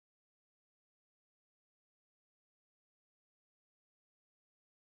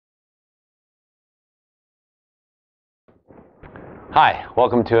Hi,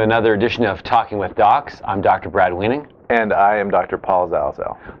 welcome to another edition of Talking with Docs. I'm Dr. Brad Wiening. And I am Dr. Paul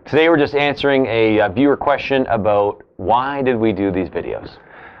Zalzal. Today we're just answering a viewer question about why did we do these videos?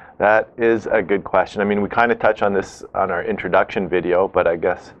 That is a good question. I mean, we kind of touch on this on our introduction video, but I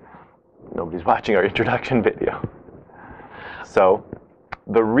guess nobody's watching our introduction video. So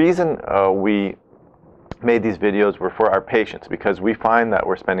the reason we made these videos were for our patients, because we find that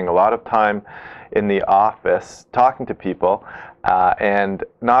we're spending a lot of time in the office talking to people and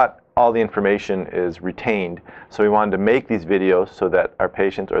not all the information is retained. So we wanted to make these videos so that our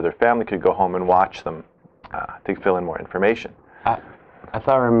patients or their family could go home and watch them to fill in more information. I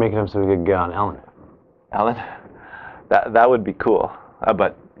thought we were making them so we could get on Ellen. Ellen? That would be cool,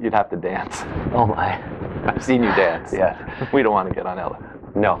 but you'd have to dance. Oh my. I've seen you dance. Yeah. We don't want to get on Ellen.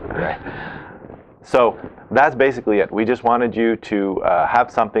 No. Right. So that's basically it. We just wanted you to have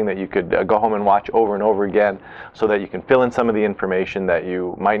something that you could go home and watch over and over again so that you can fill in some of the information that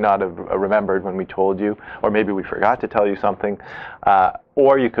you might not have remembered when we told you, or maybe we forgot to tell you something.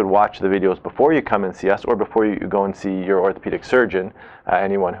 Or you could watch the videos before you come and see us, or before you go and see your orthopedic surgeon,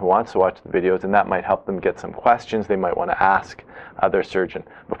 anyone who wants to watch the videos, and that might help them get some questions they might want to ask their surgeon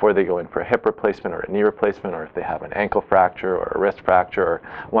before they go in for a hip replacement or a knee replacement, or if they have an ankle fracture or a wrist fracture, or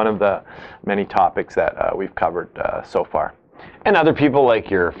one of the many topics that we've covered so far. And other people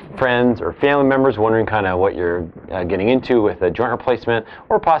like your friends or family members wondering kind of what you're getting into with a joint replacement,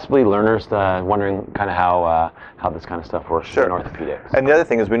 or possibly learners wondering kind of how this kind of stuff works in orthopedics. And the other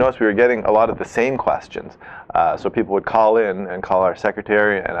thing is, we noticed we were getting a lot of the same questions. So people would call in and call our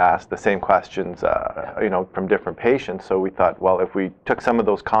secretary and ask the same questions, from different patients. So we thought, well, if we took some of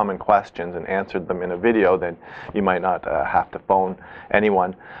those common questions and answered them in a video, then you might not have to phone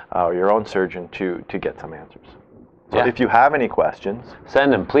anyone or your own surgeon to get some answers. So if you have any questions,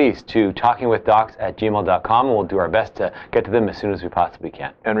 send them please to talkingwithdocs@gmail.com, and we'll do our best to get to them as soon as we possibly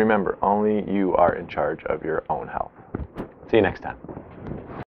can. And remember, only you are in charge of your own health. See you next time.